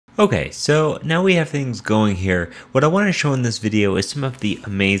Okay, so now we have things going here. What I want to show in this video is some of the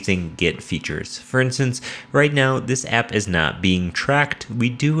amazing Git features. For instance, right now this app is not being tracked.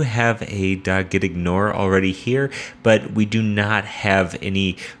 We do have a .gitignore already here, but we do not have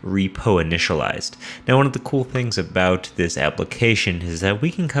any repo initialized. Now, one of the cool things about this application is that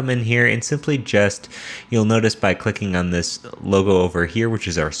we can come in here and simply just, you'll notice by clicking on this logo over here, which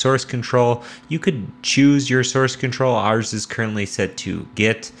is our source control, you could choose your source control. Ours is currently set to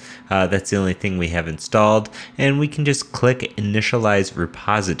Git. That's the only thing we have installed, and we can just click Initialize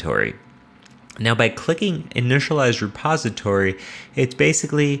Repository. Now, by clicking Initialize Repository, it's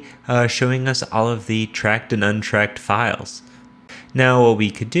basically showing us all of the tracked and untracked files. Now, what we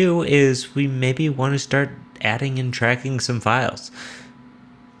could do is we maybe want to start adding and tracking some files.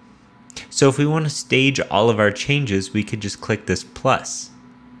 So if we want to stage all of our changes, we could just click this plus.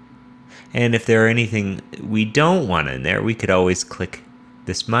 And if there are anything we don't want in there, we could always click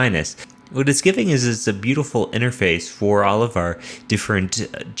this minus. What it's giving is a beautiful interface for all of our different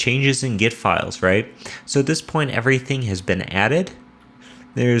changes in Git files, right? So at this point, everything has been added.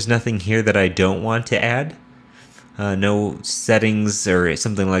 There's nothing here that I don't want to add. No settings or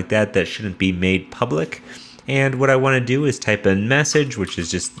something like that that shouldn't be made public. And what I want to do is type in message, which is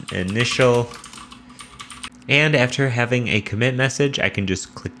just initial. And after having a commit message, I can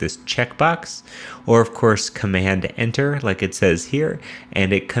just click this checkbox, or of course command enter like it says here,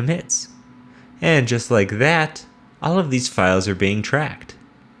 and it commits. And just like that, all of these files are being tracked.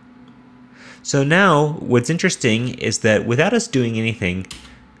 So now what's interesting is that without us doing anything,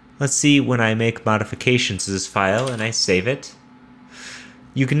 let's see when I make modifications to this file and I save it,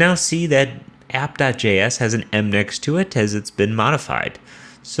 you can now see that app.js has an M next to it as it's been modified.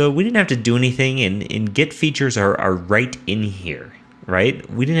 So we didn't have to do anything, and Git features are right in here, right?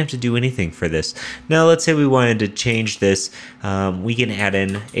 We didn't have to do anything for this. Now let's say we wanted to change this. We can add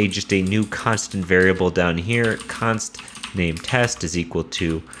in just a new constant variable down here. Const name test is equal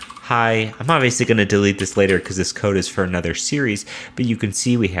to hi. I'm obviously going to delete this later because this code is for another series, but you can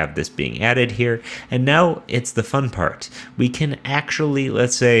see we have this being added here. And now it's the fun part. We can actually,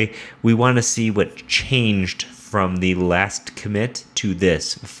 let's say we want to see what changed from the last commit to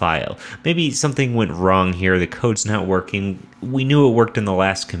this file. Maybe something went wrong here, the code's not working. We knew it worked in the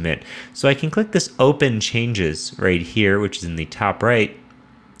last commit. So I can click this open changes right here, which is in the top right.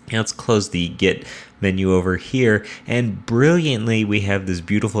 Now let's close the Git menu over here, and brilliantly we have this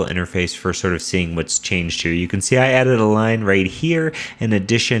beautiful interface for sort of seeing what's changed here. You can see I added a line right here. In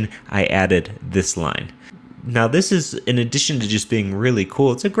addition, I added this line. Now this is, in addition to just being really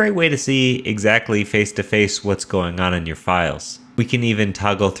cool, it's a great way to see exactly face-to-face what's going on in your files. We can even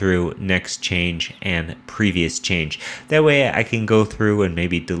toggle through next change and previous change. That way I can go through and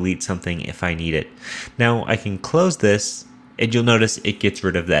maybe delete something if I need it. Now I can close this, and you'll notice it gets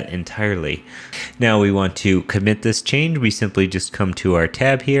rid of that entirely. Now we want to commit this change. We simply just come to our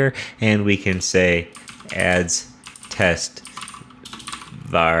tab here, and we can say adds test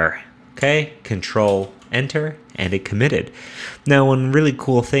var. Okay, control enter, and it committed. Now, one really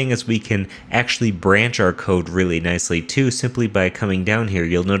cool thing is we can actually branch our code really nicely too, simply by coming down here.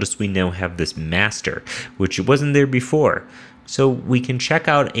 You'll notice we now have this master, which wasn't there before. So we can check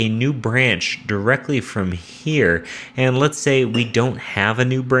out a new branch directly from here. And let's say we don't have a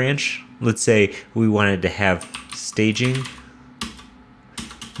new branch. Let's say we wanted to have staging.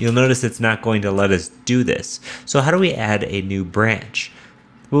 You'll notice it's not going to let us do this. So how do we add a new branch?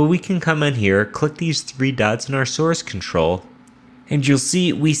 Well, we can come in here, click these three dots in our source control, and you'll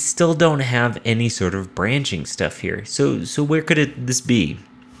see we still don't have any sort of branching stuff here. So where could this be?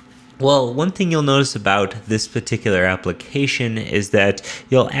 Well, one thing you'll notice about this particular application is that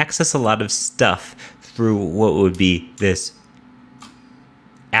you'll access a lot of stuff through what would be this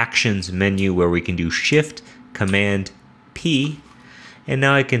actions menu where we can do Shift, Command, P, and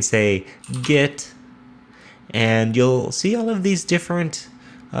now I can say Git, and you'll see all of these different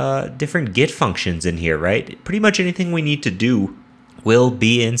Git functions in here, right? Pretty much anything we need to do will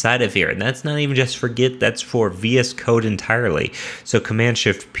be inside of here. And that's not even just for Git, that's for VSCode entirely. So Command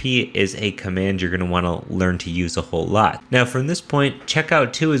Shift P is a command you're going to want to learn to use a whole lot. Now from this point,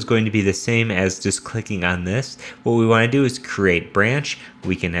 checkout 2 is going to be the same as just clicking on this. What we want to do is create branch.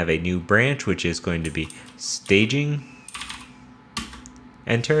 We can have a new branch, which is going to be staging.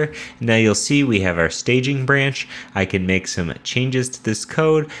 Enter. Now you'll see we have our staging branch. I can make some changes to this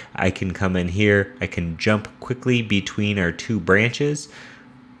code. I can come in here. I can jump quickly between our two branches.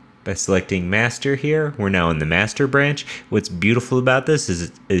 By selecting master here, we're now in the master branch. What's beautiful about this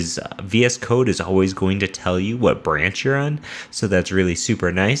is VS Code is always going to tell you what branch you're on, so that's really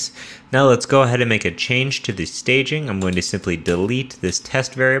super nice. Now let's go ahead and make a change to the staging. I'm going to simply delete this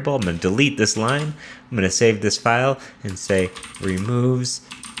test variable. I'm going to delete this line. I'm going to save this file and say removes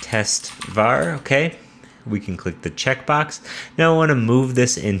test var, okay? We can click the checkbox. Now I want to move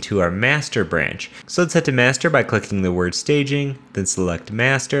this into our master branch. So let's head to master by clicking the word staging, then select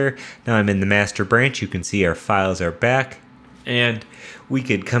master. Now I'm in the master branch. You can see our files are back. And we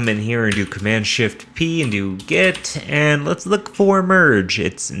could come in here and do Command Shift P and do git, and let's look for merge.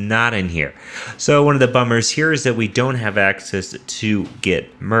 It's not in here. So one of the bummers here is that we don't have access to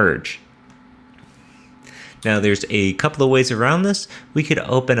git merge. Now there's a couple of ways around this. We could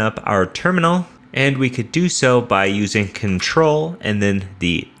open up our terminal, and we could do so by using control and then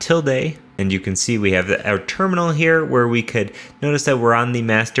the tilde. And you can see we have our terminal here where we could notice that we're on the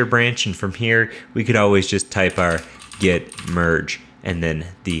master branch, and from here we could always just type our git merge and then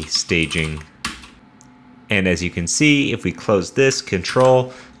the staging. And as you can see, if we close this,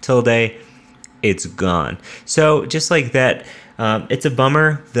 control tilde, it's gone. So just like that, it's a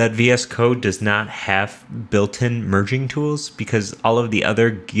bummer that VS Code does not have built-in merging tools, because all of the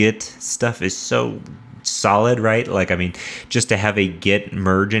other Git stuff is so solid, right? Like, I mean, just to have a Git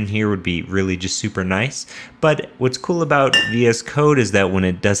merge in here would be really just super nice. But what's cool about VS Code is that when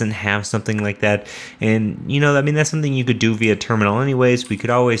it doesn't have something like that, and you know, I mean, that's something you could do via terminal anyways, we could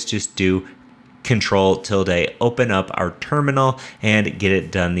always just do control tilde, open up our terminal and get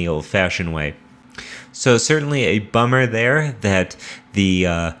it done the old-fashioned way. So certainly a bummer there that the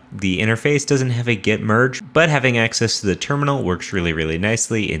interface doesn't have a git merge, but having access to the terminal works really, really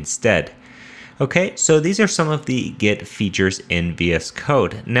nicely instead. Okay, so these are some of the Git features in VS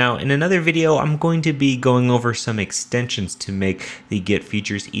Code. Now, in another video, I'm going to be going over some extensions to make the Git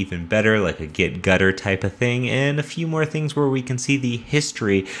features even better, like a Git gutter type of thing, and a few more things where we can see the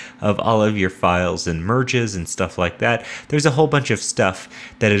history of all of your files and merges and stuff like that. There's a whole bunch of stuff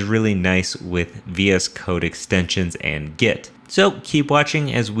that is really nice with VS Code extensions and Git. So keep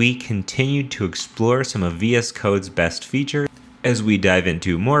watching as we continue to explore some of VS Code's best features, as we dive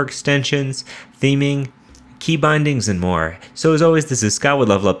into more extensions, theming, key bindings, and more. So as always, this is Scott with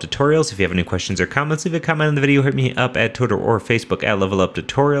Level Up Tutorials. If you have any questions or comments, leave a comment on the video. Hit me up at Twitter or Facebook at Level Up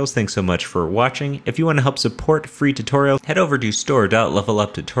Tutorials. Thanks so much for watching. If you want to help support free tutorials, head over to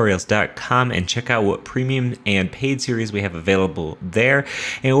store.leveluptutorials.com and check out what premium and paid series we have available there.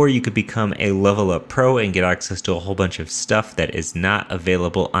 Or you could become a Level Up Pro and get access to a whole bunch of stuff that is not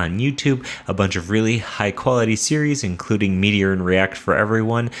available on YouTube. A bunch of really high quality series, including Meteor and React for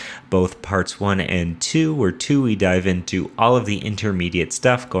Everyone, both parts 1 and 2, where 2 we dive into all of the intermediate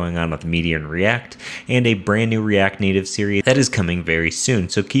stuff going on with Meteor and React, and a brand new React Native series that is coming very soon.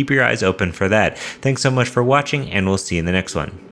 So keep your eyes open for that. Thanks so much for watching, and we'll see you in the next one.